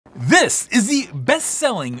This is the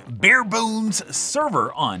best-selling bare bones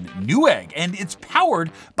server on Newegg, and it's powered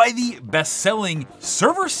by the best-selling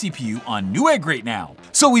server CPU on Newegg right now.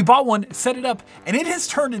 So we bought one, set it up, and it has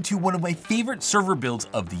turned into one of my favorite server builds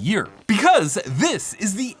of the year. Because this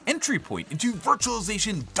is the entry point into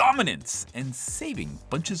virtualization dominance and saving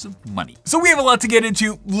bunches of money. So we have a lot to get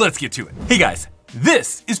into, let's get to it. Hey guys.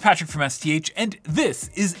 This is Patrick from STH, and this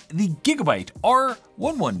is the Gigabyte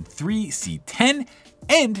R113C10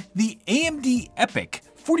 and the AMD EPYC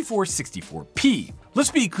 4464P.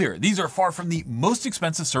 Let's be clear, these are far from the most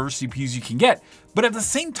expensive server CPUs you can get, but at the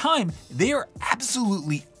same time, they are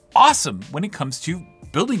absolutely awesome when it comes to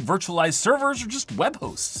building virtualized servers or just web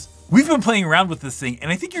hosts. We've been playing around with this thing,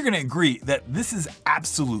 and I think you're gonna agree that this is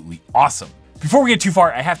absolutely awesome. Before we get too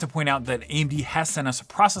far, I have to point out that AMD has sent us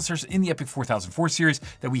processors in the EPYC 4004 series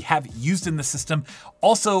that we have used in the system.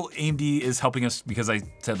 Also, AMD is helping us because I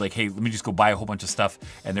said like, hey, let me just go buy a whole bunch of stuff.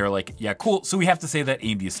 And they're like, yeah, cool. So we have to say that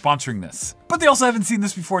AMD is sponsoring this. But they also haven't seen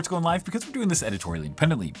this before it's going live because we're doing this editorially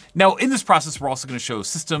independently. Now, in this process, we're also gonna show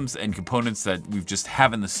systems and components that we've just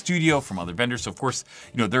have in the studio from other vendors. So of course,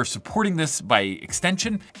 they're supporting this by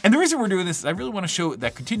extension. And the reason we're doing this is I really wanna show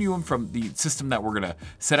that continuum from the system that we're gonna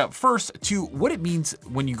set up first to what it means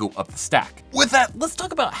when you go up the stack. With that, let's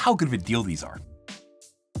talk about how good of a deal these are.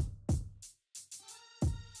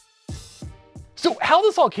 So how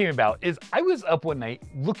this all came about is I was up one night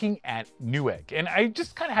looking at Newegg, and I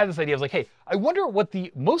just kind of had this idea. I was like, hey, I wonder what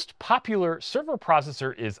the most popular server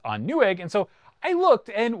processor is on Newegg. And so I looked,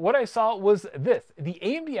 and what I saw was this, the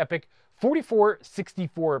AMD EPYC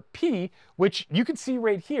 4464P, which you can see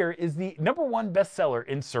right here is the #1 bestseller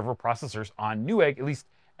in server processors on Newegg, at least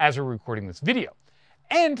as we're recording this video.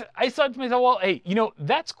 And I thought to myself, well, hey,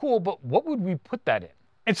 that's cool, but what would we put that in?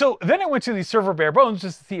 And so then I went to the server bare bones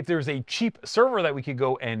just to see if there was a cheap server that we could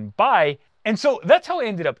go and buy. And so that's how I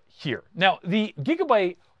ended up here. Now, the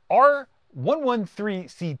Gigabyte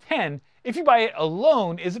R113C10, if you buy it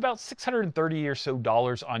alone, is about $630 or so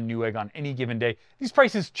on Newegg on any given day. These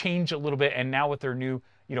prices change a little bit, and now with their new,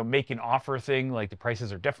 make an offer thing, like the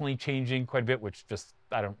prices are definitely changing quite a bit, which just,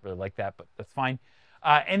 I don't really like that, but that's fine.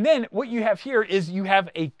 And then what you have here is you have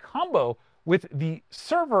a combo with the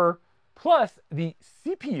server plus the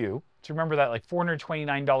CPU. So remember that like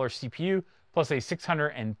 $429 CPU plus a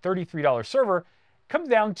 $633 server comes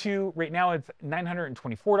down to, right now it's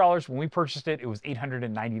 $924. When we purchased it, it was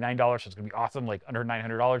 $899. So it's gonna be awesome, like under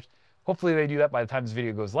 $900. Hopefully they do that by the time this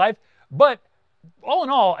video goes live. But all in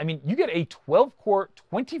all, I mean, you get a 12-core,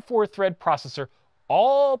 24-thread processor,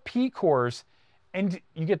 all P cores, and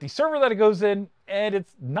you get the server that it goes in, and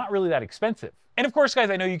it's not really that expensive. And of course, guys,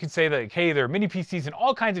 I know you could say that, hey, there are mini PCs and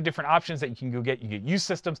all kinds of different options that you can go get. You get used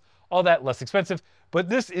systems, all that less expensive, but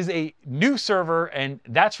this is a new server, and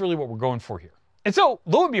that's really what we're going for here. And so,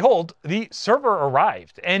 lo and behold, the server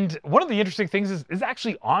arrived. And one of the interesting things is it's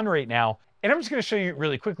actually on right now. And I'm just gonna show you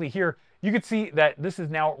really quickly here. You can see that this is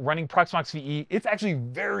now running Proxmox VE. It's actually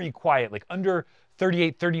very quiet, like under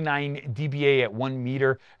 38, 39 dBA at 1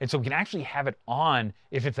 meter. And so we can actually have it on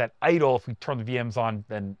if it's at idle. If we turn the VMs on,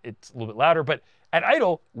 then it's a little bit louder. But at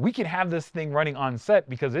idle, we can have this thing running on set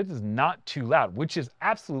because it is not too loud, which is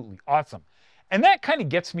absolutely awesome. And that kind of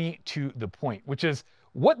gets me to the point, which is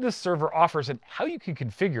what this server offers and how you can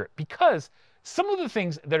configure it. Because some of the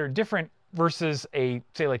things that are different versus a,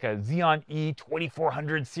 say like a Xeon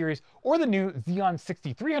E2400 series or the new Xeon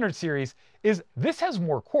 6300 series is this has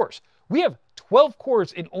more cores. We have 12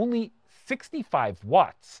 cores in only 65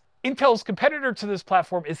 watts. Intel's competitor to this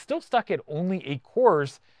platform is still stuck at only 8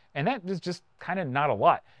 cores, and that is just kind of not a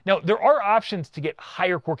lot. Now, there are options to get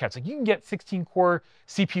higher core counts. Like you can get 16-core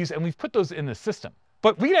CPUs, and we've put those in the system.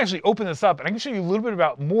 But we can actually open this up, and I can show you a little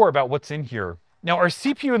bit more about what's in here. Now, our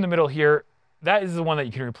CPU in the middle here, that is the one that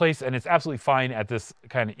you can replace, and it's absolutely fine at this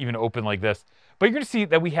kind of even open like this. But you're gonna see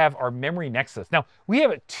that we have our memory nexus. Now, we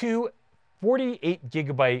have 2 48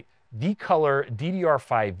 gigabyte V-Color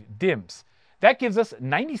DDR5 DIMMs. That gives us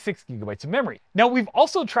 96 gigabytes of memory. Now, we've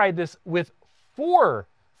also tried this with 4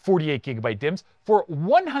 48 gigabyte DIMMs for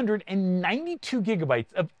 192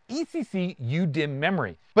 gigabytes of ECC UDIMM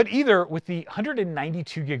memory. But either with the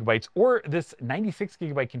 192 gigabytes or this 96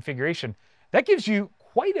 gigabyte configuration, that gives you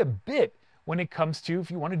quite a bit when it comes to if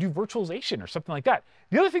you want to do virtualization or something like that.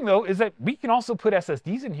 The other thing though is that we can also put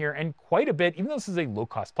SSDs in here, and quite a bit, even though this is a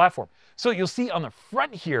low-cost platform. So you'll see on the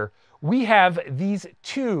front here, we have these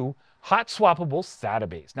 2 hot swappable SATA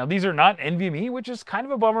bays. Now these are not NVMe, which is kind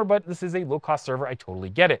of a bummer, but this is a low-cost server, I totally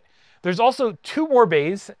get it. There's also 2 more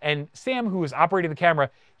bays, and Sam, who is operating the camera,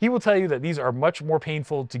 he will tell you that these are much more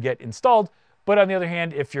painful to get installed, But on the other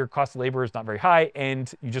hand, if your cost of labor is not very high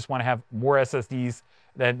and you just want to have more SSDs,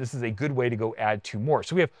 then this is a good way to go add 2 more.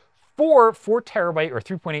 So we have 4 4TB or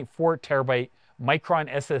 3.84 terabyte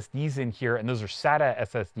Micron SSDs in here, and those are SATA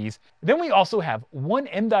SSDs. Then we also have one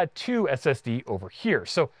M.2 SSD over here.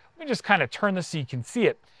 So let me just kind of turn this so you can see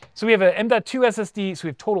it. So we have an M.2 SSD, so we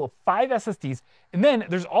have a total of 5 SSDs. And then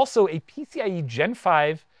there's also a PCIe Gen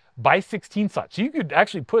 5 by 16 slot. So you could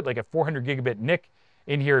actually put like a 400 gigabit NIC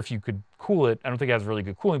in here if you could cool it. I don't think it has really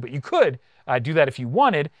good cooling, but you could do that if you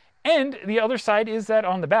wanted. And the other side is that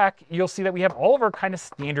on the back, you'll see that we have all of our kind of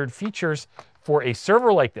standard features for a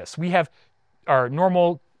server like this. We have our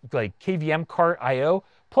normal like KVM cart IO,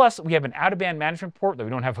 plus we have an out-of-band management port that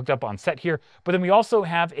we don't have hooked up on set here, but then we also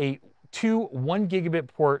have a 2 1 gigabit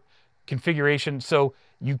port configuration, so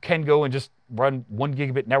you can go and just run 1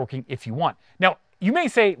 gigabit networking if you want. Now, you may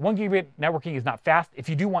say 1 gigabit networking is not fast. If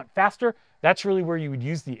you do want faster, that's really where you would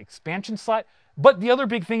use the expansion slot. But the other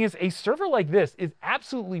big thing is a server like this is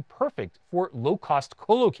absolutely perfect for low-cost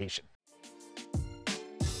co-location.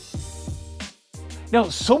 Now,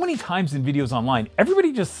 so many times in videos online,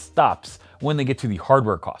 everybody just stops when they get to the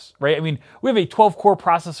hardware costs, right? I mean, we have a 12-core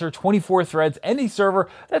processor, 24 threads, and a server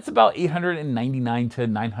that's about $899 to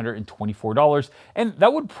 $924, and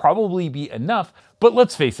that would probably be enough. But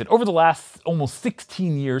let's face it, over the last almost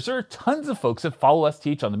 16 years, there are tons of folks that follow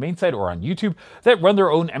STH on the main site or on YouTube that run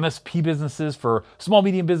their own MSP businesses for small,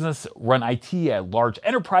 medium business, run IT at large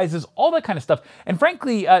enterprises, all that kind of stuff. And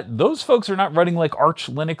frankly, those folks are not running like Arch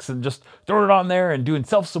Linux and just throwing it on there and doing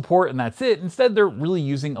self-support and that's it. Instead, they're really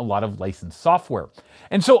using a lot of licensed software.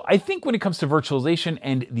 And so I think when it comes to virtualization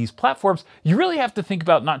and these platforms, you really have to think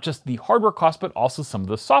about not just the hardware cost, but also some of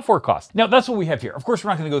the software costs. Now, that's what we have here. Of course,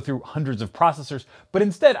 we're not going to go through hundreds of processors, but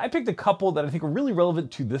instead I picked a couple that I think are really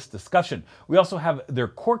relevant to this discussion. We also have their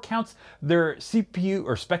core counts, their CPU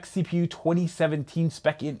or spec CPU 2017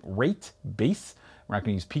 spec int rate base. We're not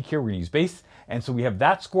going to use peak here, we're going to use base. And so we have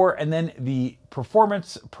that score, and then the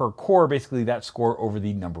performance per core, basically that score over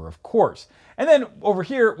the number of cores. And then over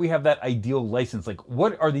here, we have that ideal license, like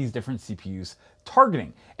what are these different CPUs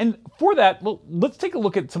targeting? And for that, well, let's take a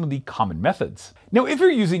look at some of the common methods. Now, if you're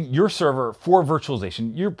using your server for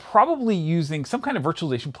virtualization, you're probably using some kind of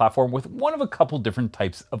virtualization platform with one of a couple different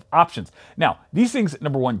types of options. Now, these things,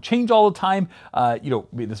 number one, change all the time.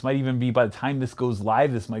 This might even be by the time this goes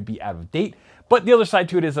live, this might be out of date. But the other side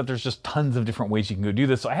to it is that there's just tons of different ways you can go do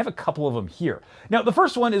this. So I have a couple of them here. Now, the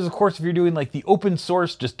first one is, of course, if you're doing like the open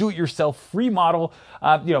source, just do it yourself free model,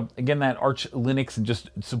 again, that Arch Linux and just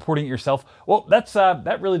supporting it yourself. Well,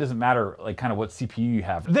 that really doesn't matter, like kind of what CPU you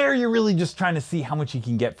have. There, you're really just trying to see how much you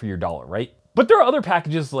can get for your dollar, right? But there are other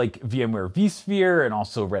packages like VMware vSphere and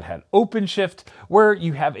also Red Hat OpenShift where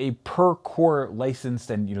you have a per core license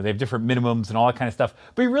and they have different minimums and all that kind of stuff,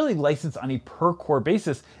 but you really license on a per core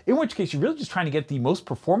basis, in which case you're really just trying to get the most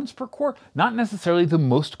performance per core, not necessarily the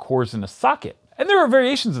most cores in a socket. And there are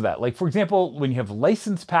variations of that. Like for example, when you have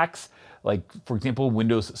license packs, like for example,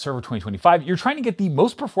 Windows Server 2025, you're trying to get the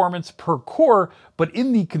most performance per core, but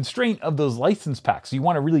in the constraint of those license packs. So you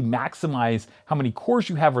want to really maximize how many cores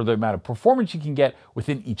you have or the amount of performance you can get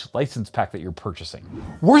within each license pack that you're purchasing.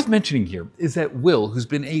 Worth mentioning here is that Will, who's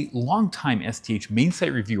been a longtime STH main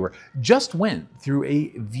site reviewer, just went through a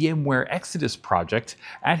VMware Exodus project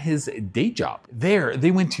at his day job. There,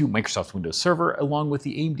 they went to Microsoft Windows Server along with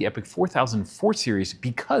the AMD EPYC 4004 series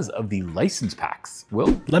because of the license packs.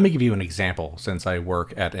 Will? Let me give you an example since I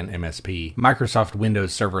work at an MSP. Microsoft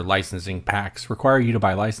Windows Server licensing packs require you to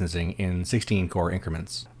buy licensing in 16-core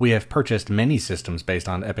increments. We have purchased many systems based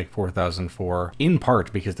on EPYC 4004, in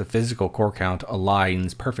part because the physical core count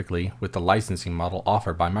aligns perfectly with the licensing model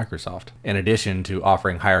offered by Microsoft. In addition to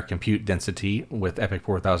offering higher compute density with EPYC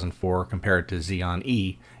 4004 compared to Xeon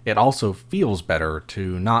E, it also feels better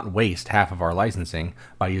to not waste half of our licensing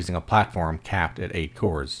by using a platform capped at 8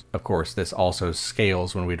 cores. Of course, this also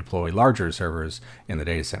scales when we deploy larger servers in the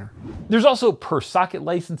data center. There's also per socket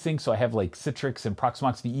licensing, so I have like Citrix and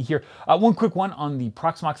Proxmox VE here. One quick one on the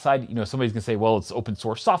Proxmox side, somebody's gonna say, well, it's open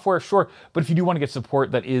source software, sure, but if you do want to get support,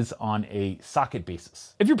 that is on a socket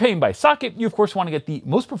basis. If you're paying by socket, you of course want to get the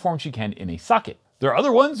most performance you can in a socket. There are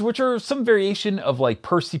other ones which are some variation of like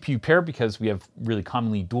per CPU pair because we have really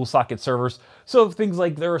commonly dual socket servers. So things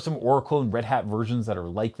like there are some Oracle and Red Hat versions that are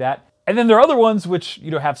like that. And then there are other ones which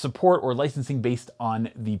have support or licensing based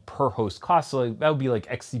on the per host cost. So that would be like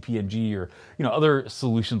XCP-ng or other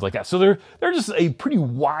solutions like that. So they're just a pretty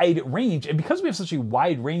wide range. And because we have such a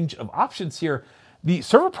wide range of options here, the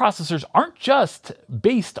server processors aren't just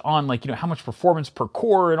based on like, how much performance per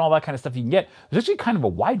core and all that kind of stuff you can get. There's actually kind of a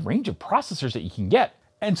wide range of processors that you can get.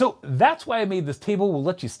 And so that's why I made this table. We'll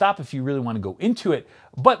let you stop if you really want to go into it.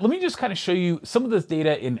 But let me just kind of show you some of this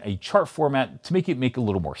data in a chart format to make it make a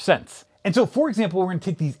little more sense. And so, for example, we're going to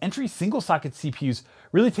take these entry single socket CPUs,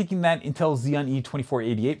 really taking that Intel Xeon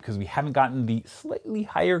E2488 because we haven't gotten the slightly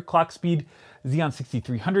higher clock speed Xeon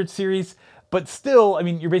 6300 series. But still, I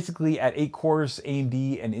mean, you're basically at 8 cores.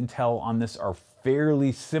 AMD and Intel on this are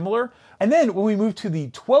fairly similar. And then when we move to the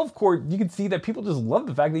 12 core, you can see that people just love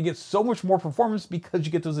the fact that you get so much more performance because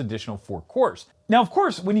you get those additional 4 cores. Now, of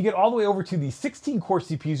course, when you get all the way over to the 16 core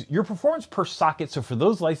CPUs, your performance per socket, so for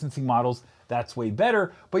those licensing models, that's way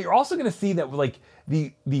better. But you're also gonna see that like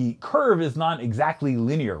the curve is not exactly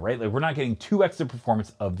linear, right? Like we're not getting 2x the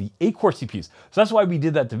performance of the 8 core CPUs. So that's why we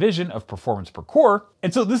did that division of performance per core.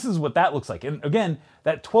 And so this is what that looks like. And again,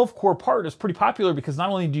 that 12 core part is pretty popular because not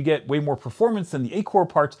only do you get way more performance than the 8 core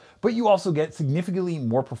parts, but you also get significantly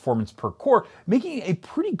more performance per core, making it a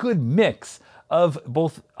pretty good mix of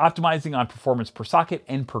both optimizing on performance per socket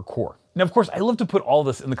and per core. Now, of course, I love to put all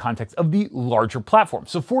this in the context of the larger platform.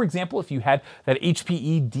 So for example, if you had that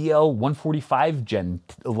HPE DL145 Gen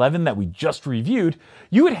 11 that we just reviewed,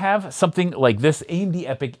 you would have something like this AMD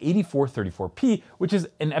EPYC 8434P, which is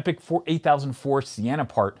an EPYC 8004 Sienna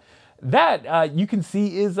part. That you can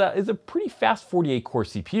see is a pretty fast 48 core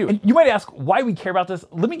CPU. And you might ask why we care about this.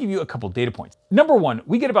 Let me give you a couple data points. Number one,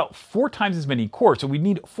 we get about 4 times as many cores. So we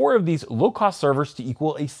need 4 of these low-cost servers to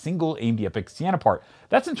equal a single AMD EPYC Sienna part.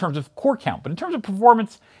 That's in terms of core count, but in terms of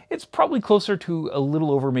performance, it's probably closer to a little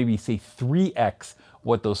over maybe say 3x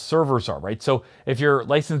what those servers are, right? So if you're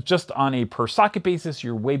licensed just on a per socket basis,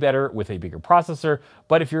 you're way better with a bigger processor.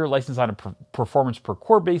 But if you're licensed on a performance per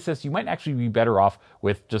core basis, you might actually be better off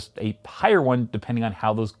with just a higher one, depending on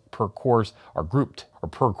how those per cores are grouped or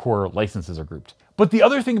per core licenses are grouped. But the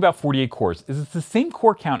other thing about 48 cores is it's the same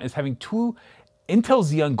core count as having 2 Intel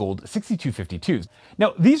Xeon Gold 6252s.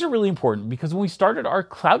 Now, these are really important because when we started our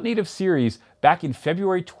Cloud Native series back in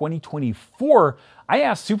February 2024, I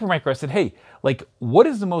asked Supermicro, I said, hey, like, what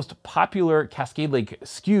is the most popular Cascade Lake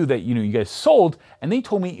SKU that you guys sold? And they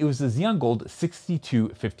told me it was the Xeon Gold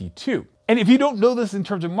 6252. And if you don't know this in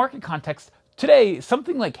terms of market context, today,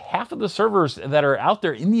 something like half of the servers that are out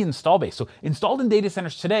there in the install base, so installed in data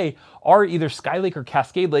centers today, are either Skylake or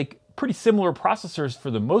Cascade Lake, pretty similar processors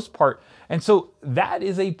for the most part. And so that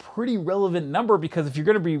is a pretty relevant number because if you're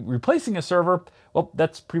going to be replacing a server, well,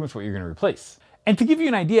 that's pretty much what you're going to replace. And to give you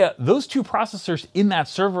an idea, those 2 processors in that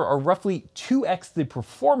server are roughly 2x the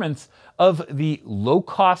performance of the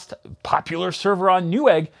low-cost popular server on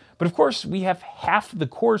Newegg. But of course, we have half the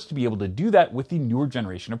cores to be able to do that with the newer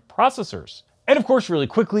generation of processors. And of course, really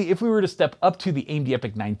quickly, if we were to step up to the AMD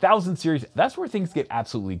EPYC 9000 series, that's where things get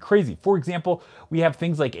absolutely crazy. For example, we have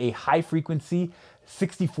things like a high-frequency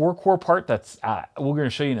 64-core part that's, we're going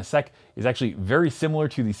to show you in a sec, is actually very similar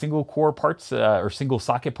to the single-core parts or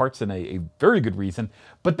single-socket parts in a very good reason.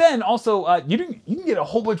 But then also, you can get a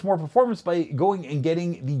whole bunch more performance by going and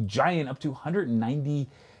getting the giant up to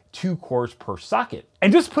 192 cores per socket.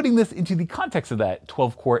 And just putting this into the context of that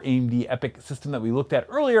 12-core AMD EPYC system that we looked at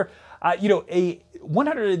earlier, a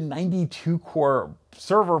 192-core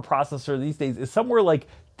server processor these days is somewhere like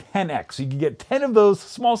 10x. So you can get 10 of those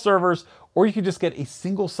small servers, or you could just get a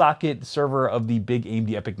single socket server of the big AMD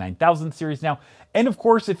EPYC 9000 series now. And of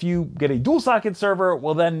course, if you get a dual socket server,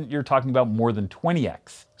 well, then you're talking about more than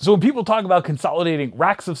 20x. So when people talk about consolidating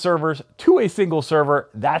racks of servers to a single server,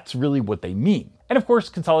 that's really what they mean. And of course,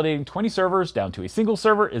 consolidating 20 servers down to a single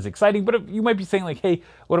server is exciting, but you might be saying like, hey,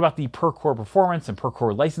 what about the per core performance and per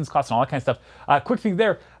core license costs and all that kind of stuff? Quick thing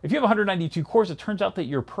there, if you have 192 cores, it turns out that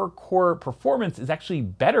your per core performance is actually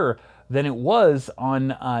better than it was on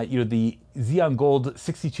the Xeon Gold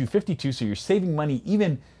 6252, so you're saving money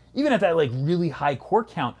even at that like really high core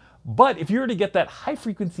count. But if you were to get that high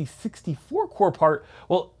frequency 64 core part,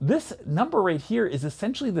 well, this number right here is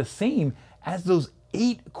essentially the same as those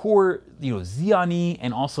 8 core, Xeon E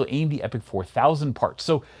and also AMD EPYC 4000 parts.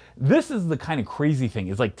 So this is the kind of crazy thing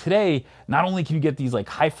is like today, not only can you get these like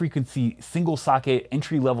high frequency single socket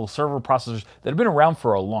entry level server processors that have been around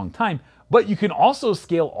for a long time, but you can also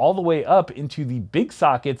scale all the way up into the big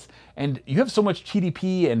sockets, and you have so much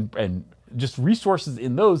TDP and just resources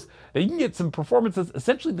in those that you can get some performance that's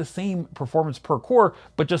essentially the same performance per core,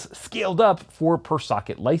 but just scaled up for per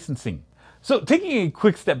socket licensing. So taking a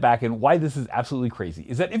quick step back and why this is absolutely crazy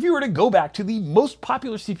is that if you were to go back to the most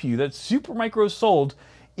popular CPU that Supermicro sold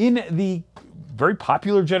in the very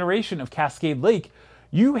popular generation of Cascade Lake,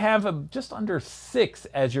 you have just under 6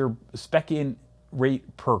 as your spec-in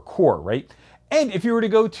rate per core, right? And if you were to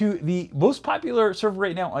go to the most popular server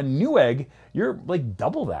right now on Newegg, you're like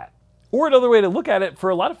double that. Or another way to look at it, for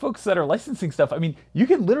a lot of folks that are licensing stuff, I mean, you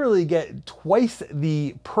can literally get twice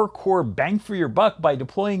the per core bang for your buck by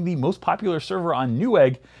deploying the most popular server on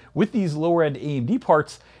Newegg with these lower end AMD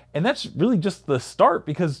parts. And that's really just the start,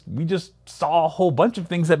 because we just saw a whole bunch of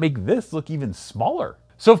things that make this look even smaller.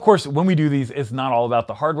 So of course, when we do these, it's not all about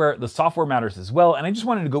the hardware, the software matters as well. And I just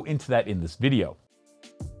wanted to go into that in this video.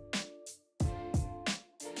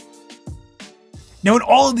 Now, in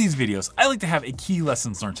all of these videos, I like to have a key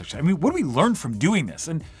lessons learned section. I mean, what do we learn from doing this?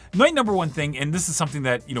 And my number one thing, and this is something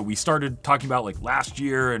that, we started talking about like last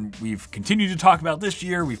year, and we've continued to talk about this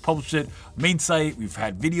year. We've published it on the main site. We've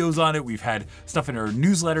had videos on it. We've had stuff in our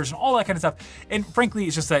newsletters and all that kind of stuff. And frankly,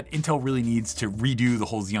 it's just that Intel really needs to redo the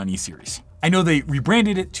whole Xeon E series. I know they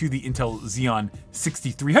rebranded it to the Intel Xeon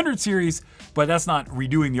 6300 series, but that's not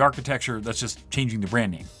redoing the architecture, that's just changing the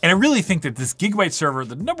brand name. And I really think that this Gigabyte server,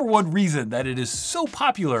 the number one reason that it is so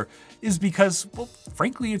popular is because, well,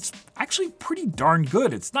 frankly, it's actually pretty darn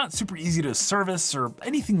good. It's not super easy to service or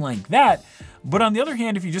anything like that. But on the other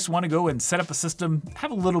hand, if you just want to go and set up a system,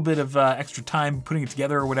 have a little bit of extra time putting it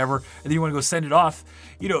together or whatever, and then you want to go send it off,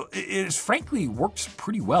 it frankly works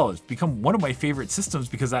pretty well. It's become one of my favorite systems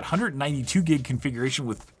because that 192 gig configuration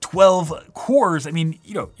with 12 cores, I mean,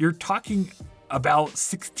 you're talking about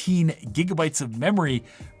 16 gigabytes of memory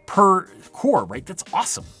per core, right? That's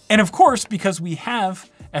awesome. And of course, because we have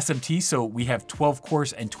SMT, so we have 12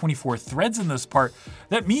 cores and 24 threads in this part,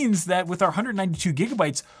 that means that with our 192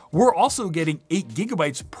 gigabytes, we're also getting 8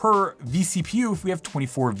 gigabytes per vCPU if we have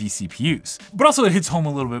 24 vCPUs. But also it hits home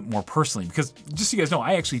a little bit more personally, because just so you guys know,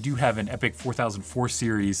 I actually do have an EPYC 4004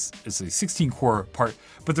 series. It's a 16 core part,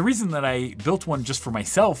 but the reason that I built one just for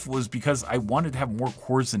myself was because I wanted to have more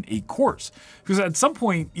cores than 8 cores. Because at some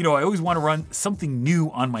point, I always want to run something new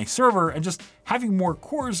on my server, and just having more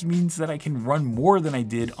cores means that I can run more than I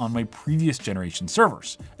did on my previous generation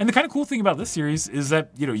servers. And the kind of cool thing about this series is that,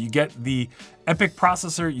 you get the EPYC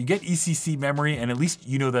processor, you get ECC memory, and at least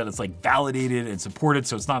you know that it's like validated and supported.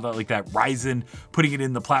 So it's not like that Ryzen putting it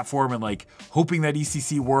in the platform and like hoping that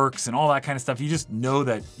ECC works and all that kind of stuff. You just know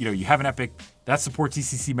that, you have an EPYC that supports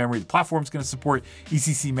ECC memory, the platform's gonna support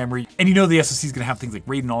ECC memory, and the SoC is gonna have things like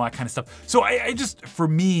RAID and all that kind of stuff. So I just, for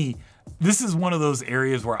me, this is one of those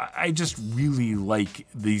areas where I just really like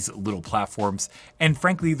these little platforms. And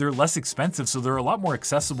frankly, they're less expensive, so they're a lot more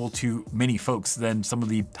accessible to many folks than some of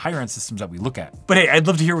the higher end systems that we look at. But hey, I'd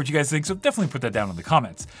love to hear what you guys think, so definitely put that down in the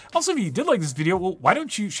comments. Also, if you did like this video, well, why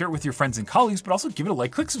don't you share it with your friends and colleagues, but also give it a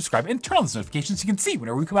like, click subscribe, and turn on those notifications so you can see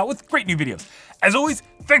whenever we come out with great new videos. As always,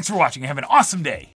 thanks for watching and have an awesome day.